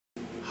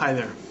Hi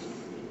there.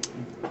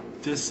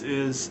 This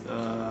is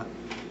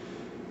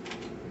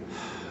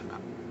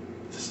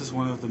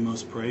one of the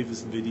most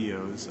bravest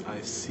videos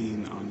I've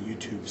seen on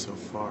YouTube so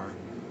far.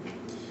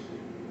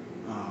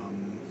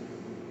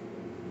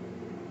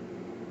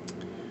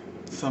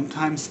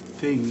 Sometimes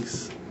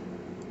things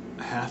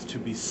have to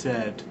be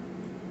said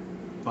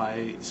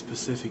by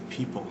specific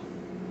people,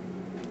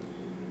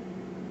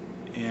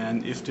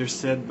 and if they're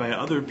said by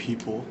other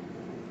people,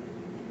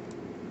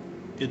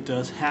 it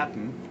does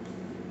happen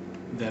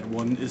that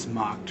one is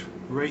mocked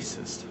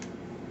racist.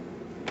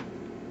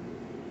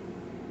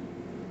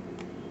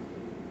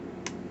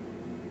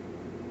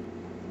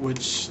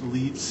 Which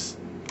leads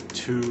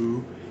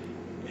to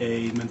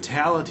a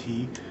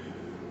mentality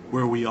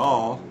where we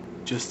all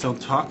just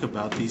don't talk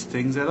about these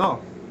things at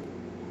all.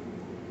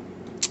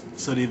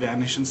 So they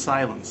vanish in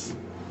silence.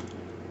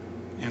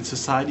 And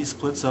society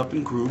splits up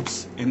in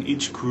groups, and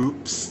each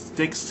group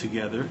sticks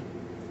together,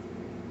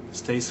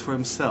 stays for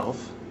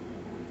himself,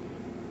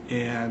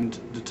 and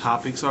the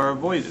topics are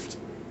avoided.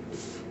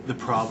 The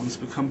problems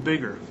become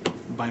bigger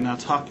by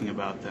not talking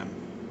about them.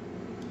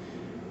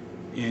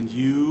 And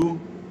you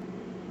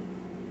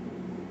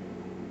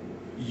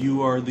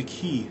are the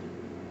key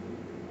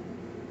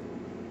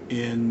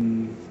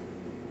in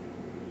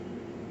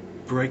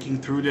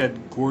breaking through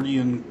that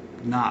Gordian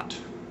knot.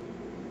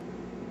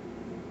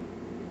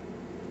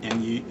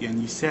 And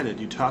you said it,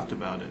 you talked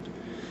about it.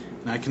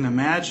 And I can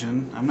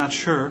imagine, I'm not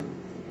sure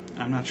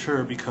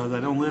because I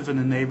don't live in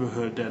a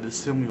neighborhood that is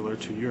similar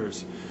to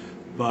yours,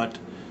 but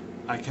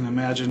I can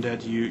imagine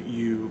that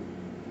you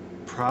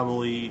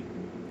probably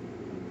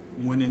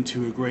went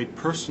into a great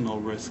personal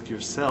risk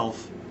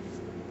yourself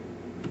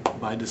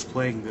by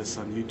displaying this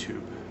on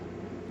YouTube.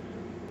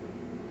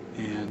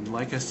 And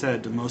like I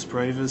said, the most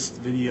bravest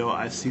video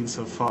I've seen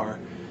so far.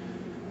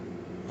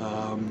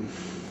 I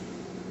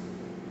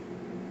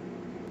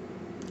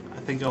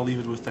think I'll leave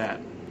it with that.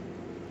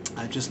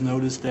 I just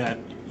noticed that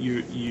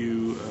your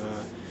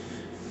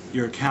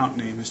account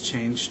name has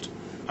changed.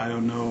 I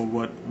don't know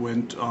what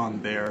went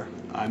on there.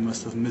 I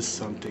must have missed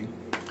something.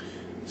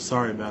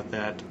 Sorry about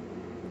that.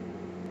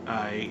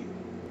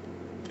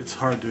 It's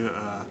hard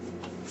to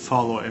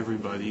follow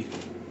everybody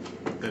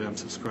that I'm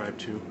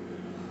subscribed to,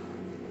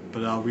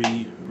 but I'll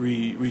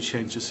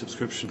rechange the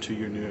subscription to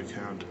your new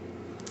account.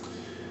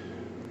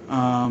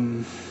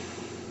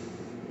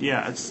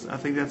 Yeah, I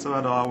think that's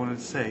about all I wanted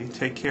to say.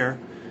 Take care,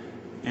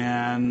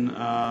 and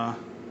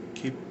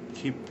keep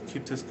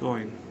this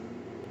going.